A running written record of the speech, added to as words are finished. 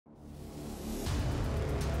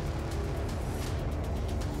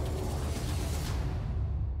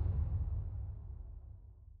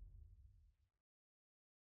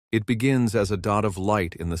It begins as a dot of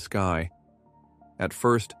light in the sky. At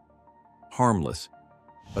first, harmless,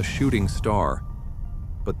 a shooting star.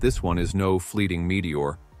 But this one is no fleeting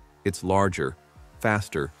meteor. It's larger,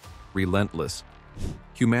 faster, relentless.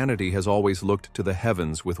 Humanity has always looked to the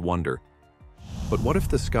heavens with wonder. But what if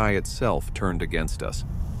the sky itself turned against us?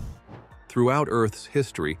 Throughout Earth's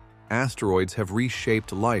history, asteroids have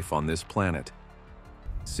reshaped life on this planet.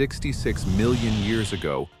 66 million years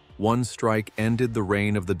ago, one strike ended the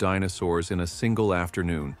reign of the dinosaurs in a single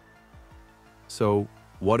afternoon. So,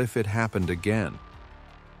 what if it happened again?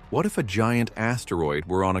 What if a giant asteroid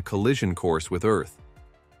were on a collision course with Earth,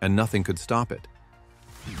 and nothing could stop it?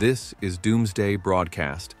 This is Doomsday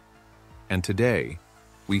Broadcast, and today,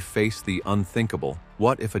 we face the unthinkable.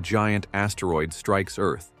 What if a giant asteroid strikes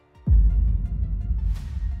Earth?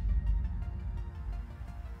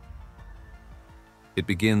 It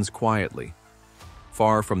begins quietly.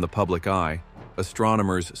 Far from the public eye,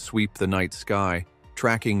 astronomers sweep the night sky,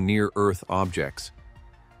 tracking near-Earth objects.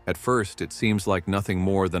 At first, it seems like nothing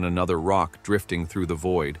more than another rock drifting through the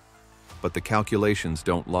void. But the calculations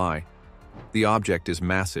don't lie. The object is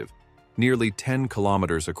massive, nearly 10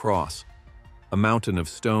 kilometers across. A mountain of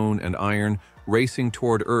stone and iron racing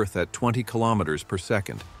toward Earth at 20 kilometers per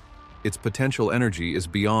second. Its potential energy is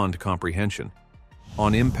beyond comprehension.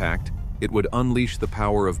 On impact, it would unleash the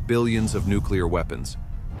power of billions of nuclear weapons,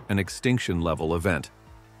 an extinction-level event.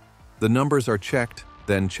 The numbers are checked,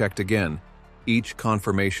 then checked again, each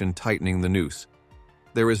confirmation tightening the noose.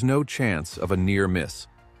 There is no chance of a near miss,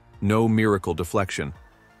 no miracle deflection.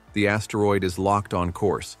 The asteroid is locked on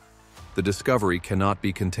course. The discovery cannot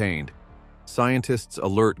be contained. Scientists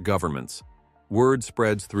alert governments. Word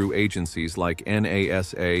spreads through agencies like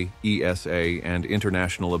NASA, ESA, and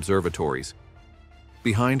international observatories.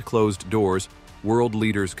 Behind closed doors, world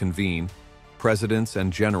leaders convene. Presidents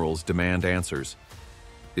and generals demand answers.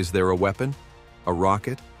 Is there a weapon? A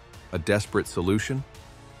rocket? A desperate solution?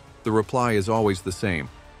 The reply is always the same.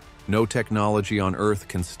 No technology on Earth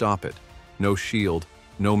can stop it. No shield,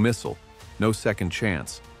 no missile, no second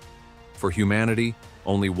chance. For humanity,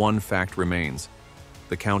 only one fact remains.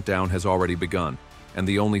 The countdown has already begun, and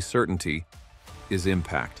the only certainty is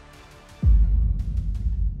impact.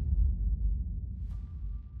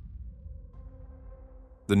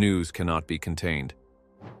 The news cannot be contained.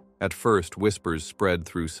 At first, whispers spread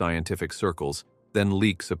through scientific circles, then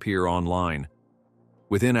leaks appear online.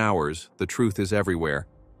 Within hours, the truth is everywhere.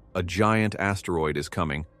 A giant asteroid is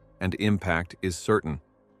coming, and impact is certain.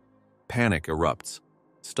 Panic erupts.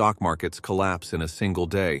 Stock markets collapse in a single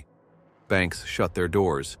day. Banks shut their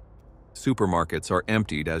doors. Supermarkets are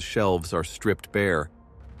emptied as shelves are stripped bare.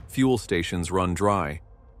 Fuel stations run dry.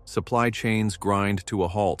 Supply chains grind to a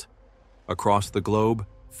halt. Across the globe,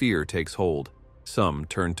 fear takes hold. Some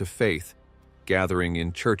turn to faith, gathering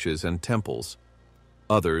in churches and temples.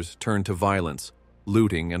 Others turn to violence,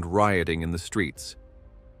 looting and rioting in the streets.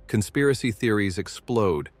 Conspiracy theories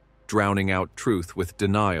explode, drowning out truth with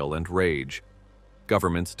denial and rage.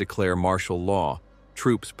 Governments declare martial law,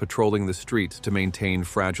 troops patrolling the streets to maintain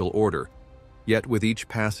fragile order. Yet with each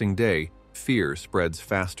passing day, fear spreads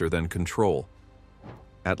faster than control.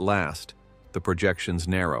 At last, the projections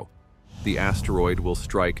narrow. The asteroid will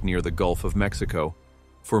strike near the Gulf of Mexico.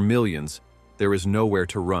 For millions, there is nowhere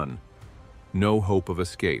to run, no hope of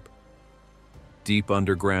escape. Deep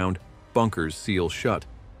underground, bunkers seal shut,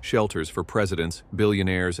 shelters for presidents,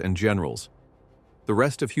 billionaires, and generals. The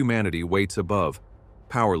rest of humanity waits above,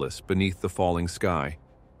 powerless beneath the falling sky.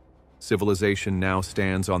 Civilization now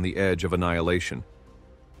stands on the edge of annihilation.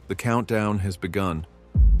 The countdown has begun.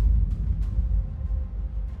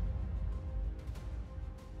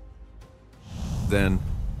 Then,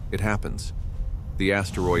 it happens. The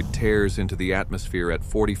asteroid tears into the atmosphere at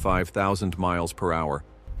 45,000 miles per hour.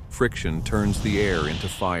 Friction turns the air into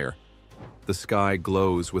fire. The sky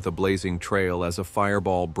glows with a blazing trail as a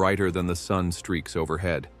fireball brighter than the sun streaks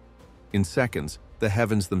overhead. In seconds, the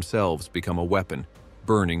heavens themselves become a weapon,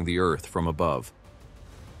 burning the Earth from above.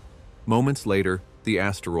 Moments later, the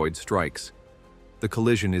asteroid strikes. The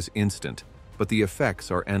collision is instant, but the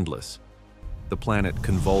effects are endless. The planet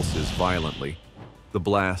convulses violently. The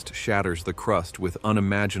blast shatters the crust with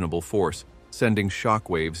unimaginable force, sending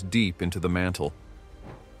shockwaves deep into the mantle.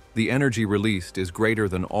 The energy released is greater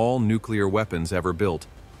than all nuclear weapons ever built,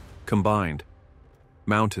 combined.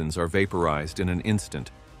 Mountains are vaporized in an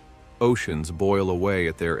instant. Oceans boil away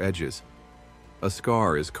at their edges. A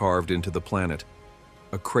scar is carved into the planet,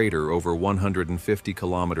 a crater over 150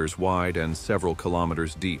 kilometers wide and several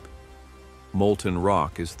kilometers deep. Molten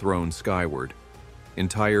rock is thrown skyward.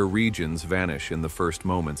 Entire regions vanish in the first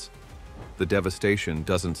moments. The devastation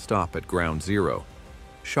doesn't stop at ground zero.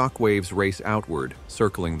 Shockwaves race outward,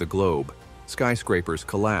 circling the globe. Skyscrapers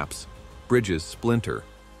collapse, bridges splinter,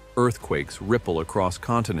 earthquakes ripple across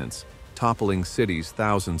continents, toppling cities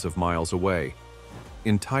thousands of miles away.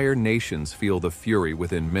 Entire nations feel the fury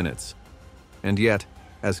within minutes. And yet,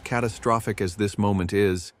 as catastrophic as this moment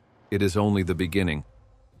is, it is only the beginning.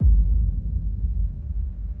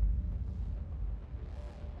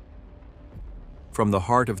 From the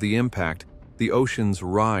heart of the impact, the oceans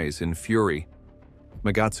rise in fury.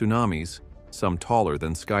 Megatsunamis, some taller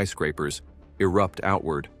than skyscrapers, erupt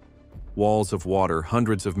outward. Walls of water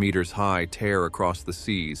hundreds of meters high tear across the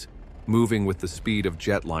seas, moving with the speed of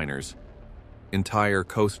jetliners. Entire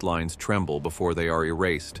coastlines tremble before they are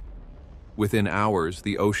erased. Within hours,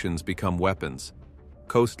 the oceans become weapons.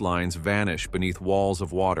 Coastlines vanish beneath walls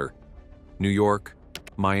of water. New York,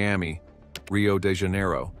 Miami, Rio de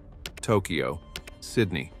Janeiro, Tokyo,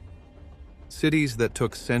 Sydney. Cities that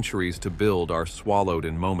took centuries to build are swallowed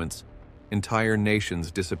in moments. Entire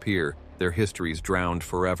nations disappear, their histories drowned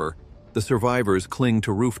forever. The survivors cling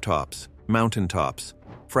to rooftops, mountaintops,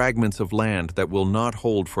 fragments of land that will not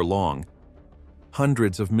hold for long.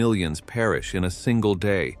 Hundreds of millions perish in a single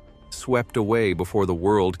day, swept away before the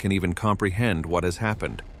world can even comprehend what has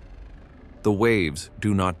happened. The waves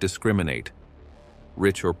do not discriminate.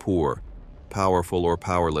 Rich or poor, powerful or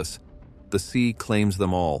powerless, the sea claims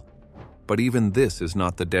them all. But even this is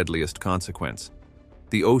not the deadliest consequence.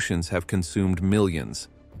 The oceans have consumed millions.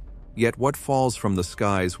 Yet what falls from the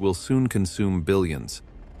skies will soon consume billions.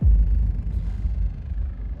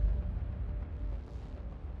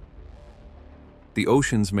 The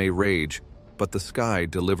oceans may rage, but the sky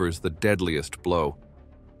delivers the deadliest blow.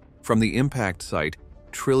 From the impact site,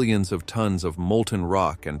 trillions of tons of molten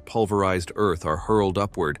rock and pulverized earth are hurled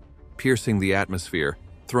upward, piercing the atmosphere,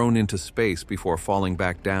 thrown into space before falling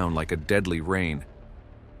back down like a deadly rain.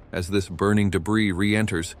 As this burning debris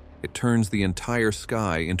re-enters, it turns the entire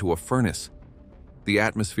sky into a furnace. The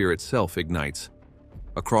atmosphere itself ignites.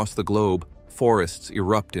 Across the globe, forests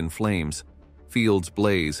erupt in flames, fields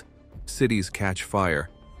blaze, cities catch fire.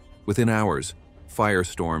 Within hours,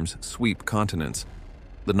 firestorms sweep continents.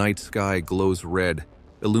 The night sky glows red,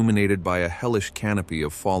 illuminated by a hellish canopy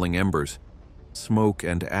of falling embers. Smoke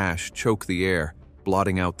and ash choke the air,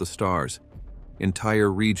 blotting out the stars.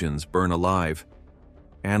 Entire regions burn alive.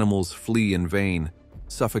 Animals flee in vain,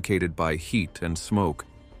 suffocated by heat and smoke.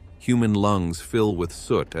 Human lungs fill with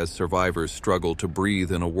soot as survivors struggle to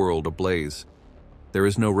breathe in a world ablaze. There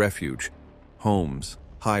is no refuge. Homes,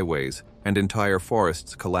 highways, and entire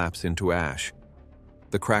forests collapse into ash.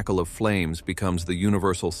 The crackle of flames becomes the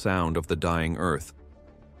universal sound of the dying earth.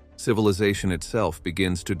 Civilization itself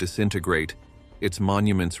begins to disintegrate, its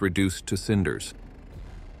monuments reduced to cinders.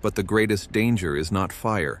 But the greatest danger is not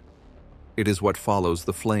fire. It is what follows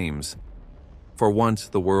the flames. For once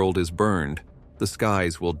the world is burned, the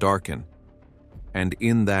skies will darken. And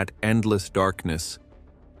in that endless darkness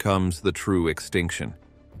comes the true extinction.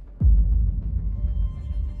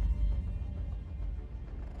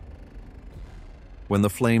 When the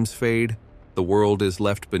flames fade, the world is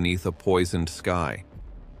left beneath a poisoned sky.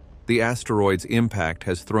 The asteroid's impact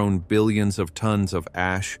has thrown billions of tons of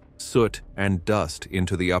ash, soot, and dust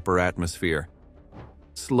into the upper atmosphere.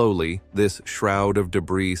 Slowly, this shroud of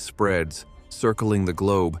debris spreads, circling the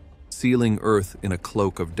globe, sealing Earth in a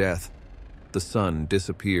cloak of death. The sun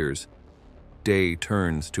disappears. Day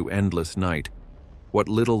turns to endless night. What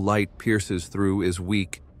little light pierces through is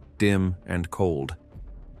weak, dim, and cold.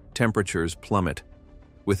 Temperatures plummet.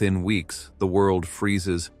 Within weeks, the world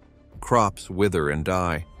freezes. Crops wither and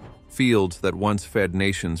die. Fields that once fed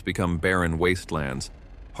nations become barren wastelands.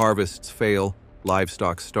 Harvests fail,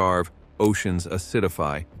 livestock starve, oceans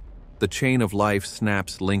acidify. The chain of life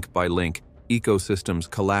snaps link by link, ecosystems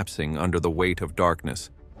collapsing under the weight of darkness.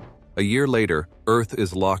 A year later, Earth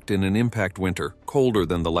is locked in an impact winter, colder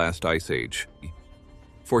than the last ice age.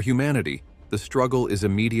 For humanity, the struggle is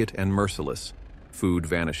immediate and merciless. Food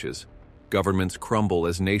vanishes. Governments crumble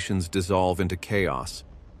as nations dissolve into chaos.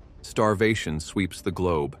 Starvation sweeps the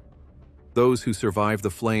globe. Those who survive the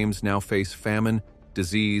flames now face famine,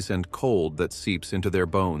 disease, and cold that seeps into their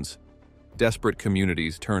bones. Desperate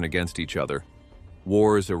communities turn against each other.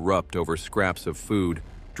 Wars erupt over scraps of food,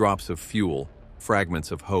 drops of fuel,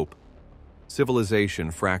 fragments of hope.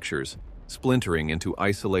 Civilization fractures, splintering into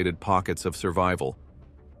isolated pockets of survival.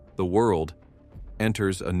 The world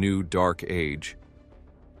enters a new dark age.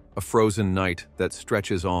 A frozen night that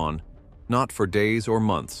stretches on, not for days or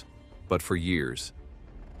months, but for years.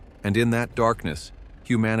 And in that darkness,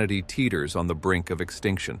 humanity teeters on the brink of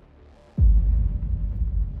extinction.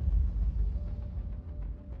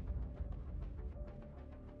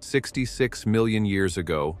 66 million years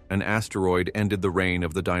ago, an asteroid ended the reign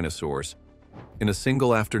of the dinosaurs. In a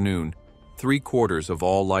single afternoon, 3/4 of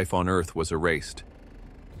all life on Earth was erased.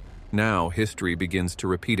 Now, history begins to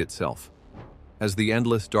repeat itself. As the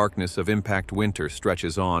endless darkness of impact winter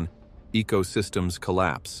stretches on, ecosystems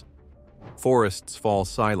collapse. Forests fall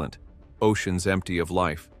silent, oceans empty of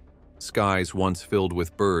life. Skies once filled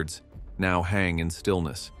with birds now hang in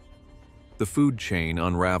stillness. The food chain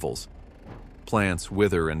unravels. Plants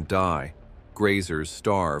wither and die, grazers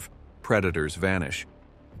starve, predators vanish.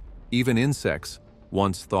 Even insects,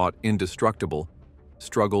 once thought indestructible,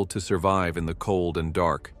 struggle to survive in the cold and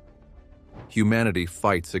dark. Humanity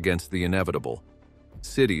fights against the inevitable.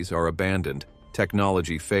 Cities are abandoned,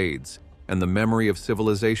 technology fades, and the memory of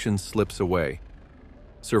civilization slips away.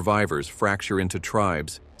 Survivors fracture into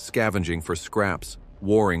tribes, scavenging for scraps,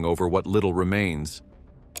 warring over what little remains.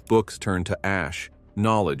 Books turn to ash,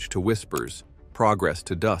 knowledge to whispers, progress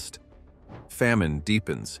to dust. Famine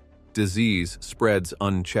deepens, disease spreads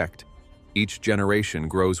unchecked. Each generation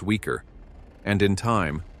grows weaker, and in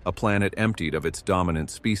time, a planet emptied of its dominant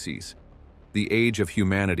species. The age of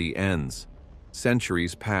humanity ends.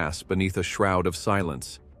 Centuries pass beneath a shroud of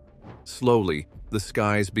silence. Slowly, the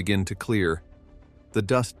skies begin to clear. The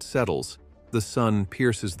dust settles, the sun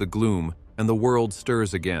pierces the gloom, and the world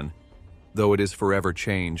stirs again, though it is forever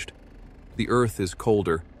changed. The earth is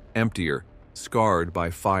colder, emptier, scarred by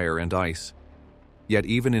fire and ice. Yet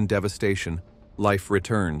even in devastation, life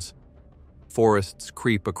returns. Forests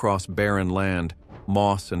creep across barren land,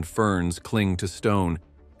 moss and ferns cling to stone,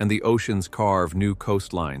 and the oceans carve new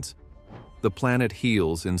coastlines. The planet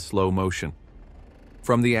heals in slow motion.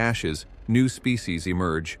 From the ashes, new species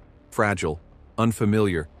emerge, fragile,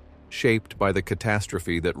 unfamiliar, shaped by the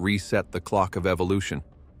catastrophe that reset the clock of evolution.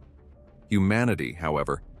 Humanity,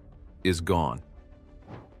 however, is gone.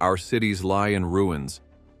 Our cities lie in ruins,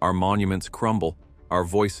 our monuments crumble, our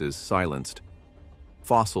voices silenced.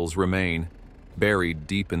 Fossils remain, buried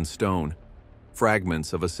deep in stone,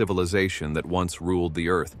 fragments of a civilization that once ruled the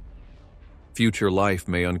earth. Future life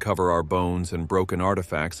may uncover our bones and broken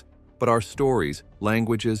artifacts, but our stories,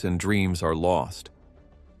 languages, and dreams are lost.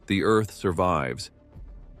 The earth survives,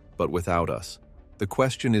 but without us. The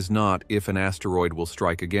question is not if an asteroid will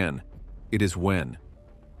strike again, it is when.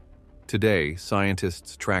 Today,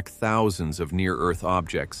 scientists track thousands of near-Earth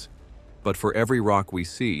objects, but for every rock we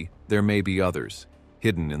see, there may be others,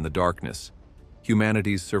 hidden in the darkness.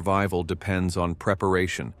 Humanity's survival depends on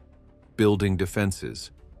preparation, building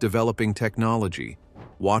defenses, developing technology,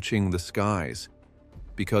 watching the skies,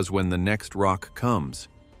 because when the next rock comes,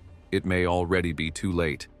 it may already be too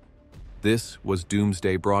late. This was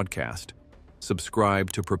Doomsday Broadcast.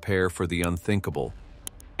 Subscribe to prepare for the unthinkable.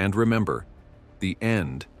 And remember, the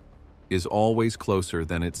end is always closer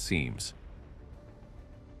than it seems.